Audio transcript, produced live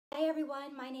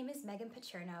everyone, my name is Megan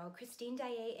Pacherno, Christine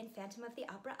Daae in Phantom of the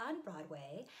Opera on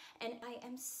Broadway, and I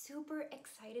am super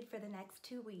excited for the next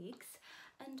 2 weeks.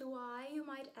 And why, you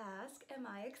might ask, am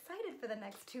I excited for the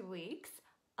next 2 weeks?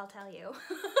 I'll tell you.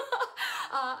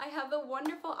 I have the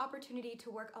wonderful opportunity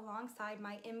to work alongside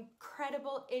my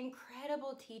incredible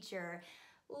teacher,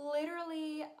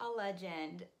 literally a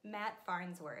legend, Matt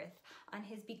Farnsworth, on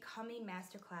his Becoming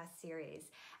Masterclass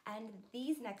series. And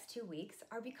these next 2 weeks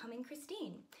are Becoming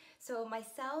Christine. So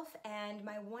myself and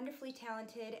my wonderfully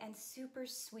talented and super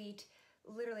sweet,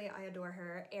 literally I adore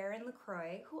her, Erin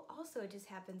LaCroix, who also just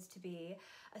happens to be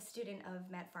a student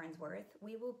of Matt Farnsworth,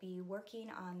 we will be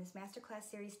working on this Masterclass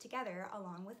series together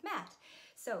along with Matt.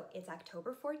 So it's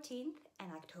October 14th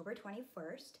and October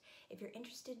 21st. If you're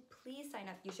interested, please sign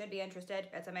up. You should be interested,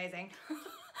 it's amazing.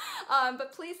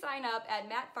 But please sign up at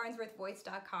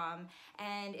mattfarnsworthvoice.com,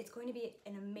 and it's going to be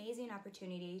an amazing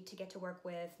opportunity to get to work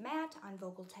with Matt on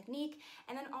vocal technique,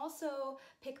 and then also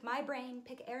pick my brain,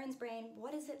 pick Erin's brain.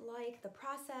 What is it like, the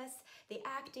process, the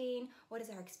acting, what has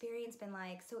our experience been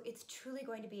like? So it's truly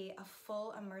going to be a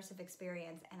full immersive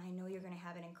experience, and I know you're going to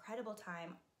have an incredible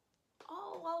time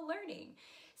all while learning.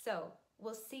 So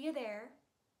we'll see you there.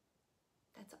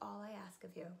 That's all I ask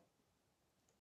of you.